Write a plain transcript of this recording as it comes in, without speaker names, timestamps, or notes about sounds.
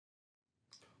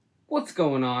What's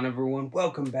going on, everyone?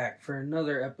 Welcome back for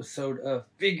another episode of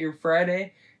Figure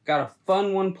Friday. Got a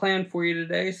fun one planned for you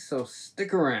today, so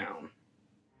stick around.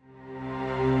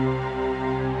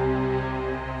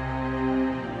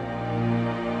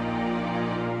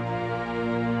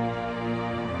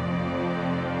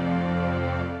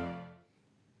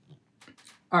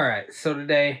 Alright, so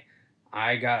today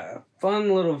I got a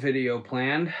fun little video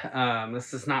planned.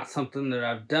 This is not something that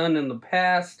I've done in the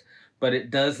past, but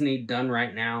it does need done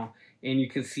right now. And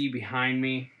you can see behind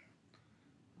me,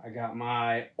 I got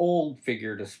my old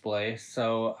figure display.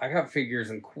 So I got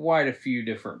figures in quite a few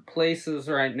different places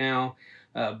right now.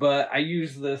 But I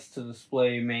use this to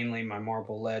display mainly my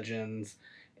Marvel Legends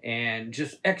and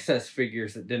just excess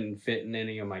figures that didn't fit in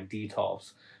any of my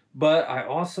detolfs. But I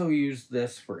also use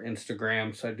this for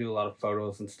Instagram, so I do a lot of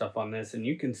photos and stuff on this, and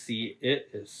you can see it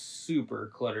is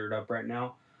super cluttered up right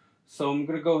now. So I'm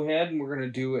going to go ahead and we're going to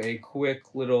do a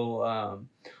quick little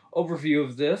overview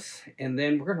of this, and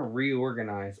then we're going to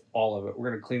reorganize all of it. We're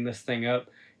going to clean this thing up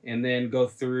and then go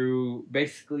through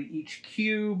basically each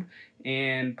cube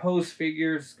and pose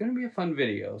figures. It's going to be a fun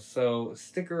video, so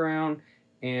stick around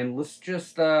and let's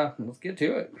just let's get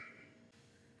to it.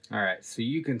 Alright, so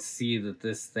you can see that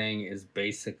this thing is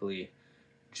basically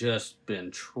just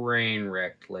been train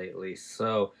wrecked lately.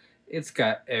 So it's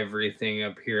got everything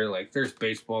up here. Like there's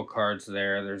baseball cards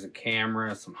there, there's a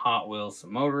camera, some Hot Wheels,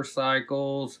 some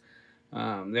motorcycles.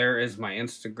 There is my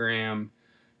Instagram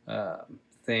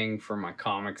thing for my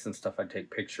comics and stuff I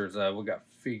take pictures of. We got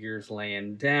figures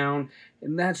laying down,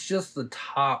 and that's just the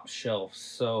top shelf.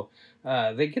 So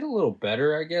they get a little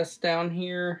better, I guess, down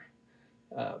here.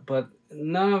 But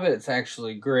none of it's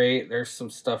actually great. There's some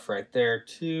stuff right there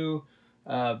too.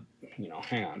 Hang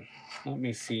on. Let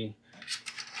me see.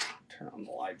 Turn on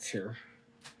the lights here.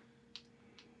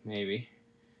 Maybe.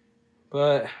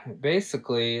 But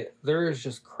basically, there is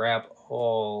just crap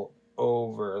all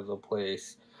over the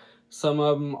place. Some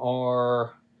of them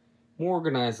are more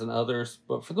organized than others,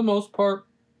 but for the most part,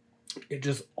 it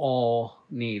just all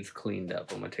needs cleaned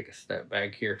up. I'm going to take a step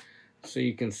back here so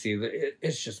you can see that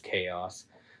it's just chaos.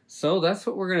 So that's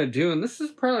what we're going to do, and this is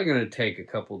probably going to take a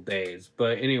couple days.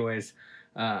 But anyways,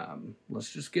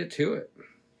 let's just get to it.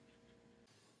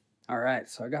 All right,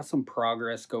 so I got some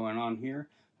progress going on here.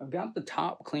 I've got the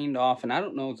top cleaned off, and I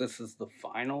don't know if this is the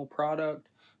final product,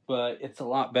 but it's a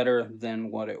lot better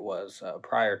than what it was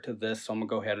prior to this. So I'm going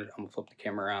to go ahead and I'm going to flip the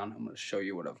camera around. I'm going to show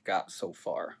you what I've got so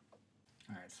far.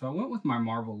 All right, so I went with my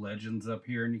Marvel Legends up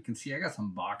here, and you can see I got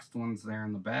some boxed ones there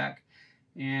in the back.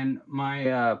 And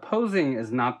my posing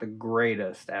is not the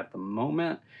greatest at the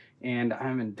moment, and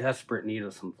I'm in desperate need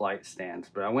of some flight stands.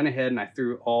 But I went ahead and I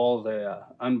threw all the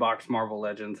unboxed Marvel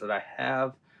Legends that I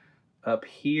have up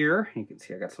here. You can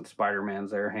see I got some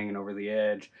Spider-Mans there hanging over the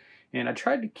edge. And I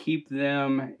tried to keep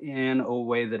them in a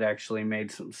way that actually made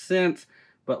some sense.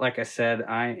 But like I said,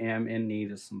 I am in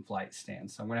need of some flight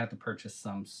stands. So I'm going to have to purchase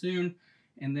some soon.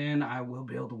 And then I will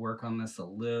be able to work on this a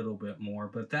little bit more.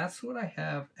 But that's what I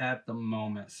have at the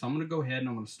moment. So I'm going to go ahead and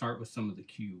I'm going to start with some of the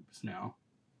cubes now.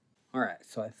 All right,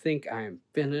 so I think I am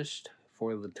finished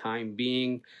for the time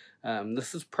being.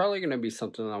 This is probably going to be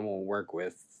something I'm going to work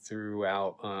with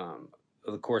throughout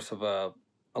the course of a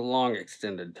long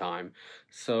extended time.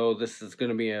 So this is going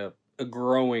to be a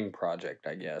growing project,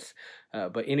 I guess.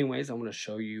 But anyways, I'm going to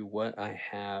show you what I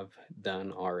have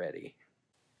done already.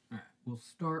 All right, we'll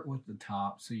start with the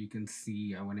top. So you can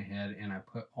see I went ahead and I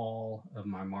put all of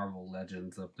my Marvel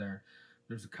Legends up there.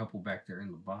 There's a couple back there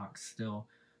in the box still.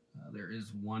 There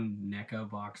is one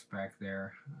NECA box back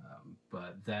there,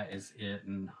 but that is it,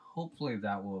 and hopefully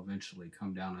that will eventually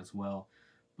come down as well.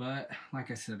 But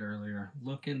like I said earlier,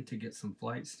 looking to get some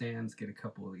flight stands, get a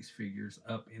couple of these figures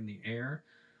up in the air.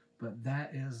 But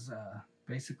that is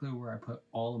basically where I put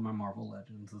all of my Marvel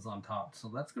Legends is on top. So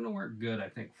that's going to work good, I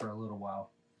think, for a little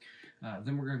while.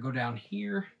 Then we're going to go down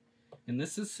here. And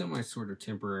this is sort of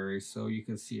temporary, so you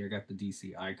can see I got the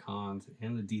DC Icons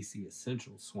and the DC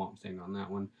Essentials Swamp Thing on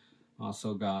that one.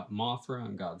 Also got Mothra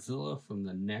and Godzilla from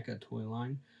the NECA toy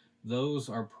line. Those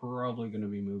are probably going to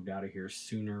be moved out of here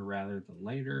sooner rather than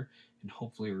later, and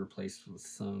hopefully replaced with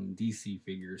some DC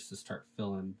figures to start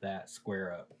filling that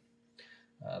square up.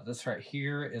 This right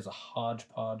here is a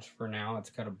hodgepodge for now. It's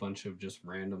got a bunch of just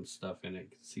random stuff in it.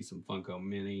 You can see some Funko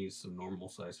Minis, some normal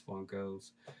size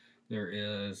Funkos. There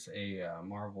is a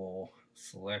Marvel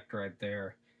Select right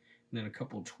there, and then a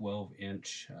couple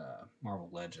 12-inch Marvel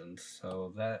Legends.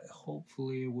 So that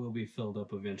hopefully will be filled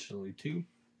up eventually too.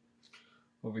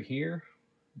 Over here,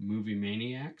 Movie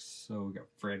Maniacs. So we got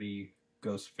Freddy,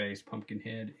 Ghostface,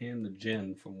 Pumpkinhead, and the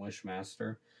Djinn from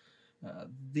Wishmaster.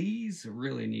 These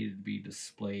really needed to be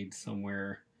displayed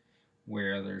somewhere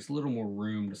where there's a little more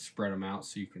room to spread them out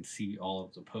so you can see all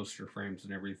of the poster frames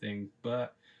and everything.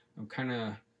 But I'm kind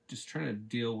of just trying to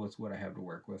deal with what I have to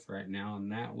work with right now,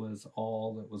 and that was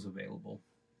all that was available.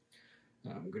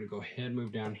 I'm going to go ahead and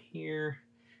move down here.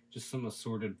 Just some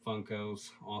assorted Funkos,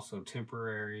 also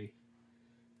temporary.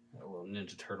 Got a little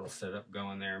Ninja Turtle setup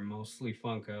going there. Mostly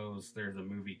Funkos. There's a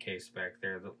movie case back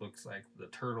there that looks like the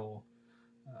Turtle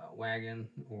wagon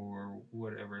or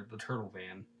whatever, the Turtle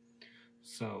van.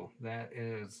 So that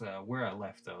is where I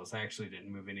left those. I actually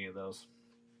didn't move any of those.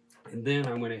 And then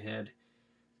I went ahead,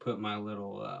 put my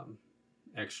little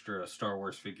extra Star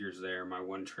Wars figures there, my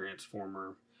one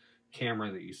Transformer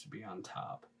camera that used to be on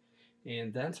top.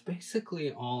 And that's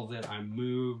basically all that I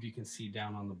moved. You can see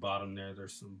down on the bottom there,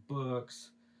 there's some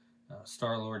books,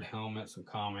 Star-Lord helmet, some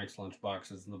comics, lunch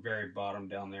boxes, and the very bottom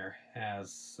down there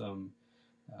has some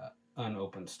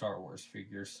unopened Star Wars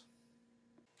figures.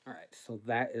 All right, so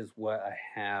that is what I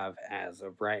have as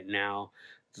of right now.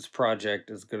 This project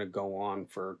is going to go on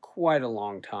for quite a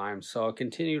long time, so I'll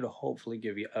continue to hopefully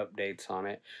give you updates on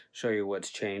it, show you what's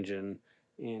changing,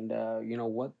 and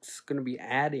what's going to be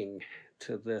adding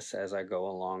to this as I go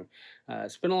along.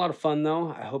 It's been a lot of fun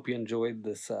though. I hope you enjoyed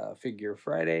this Figure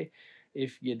Friday.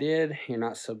 If you did, you're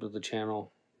not subbed to the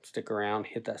channel, stick around,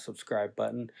 hit that subscribe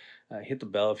button, hit the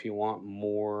bell if you want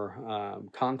more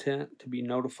content to be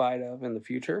notified of in the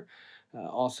future.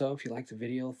 Also, if you like the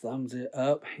video, thumbs it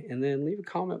up, and then leave a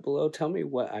comment below. Tell me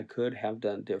what I could have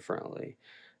done differently.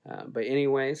 But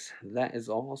anyways, that is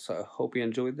all. So I hope you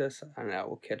enjoyed this, and I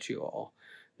will catch you all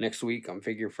next week on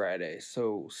Figure Friday.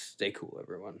 So stay cool,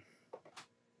 everyone.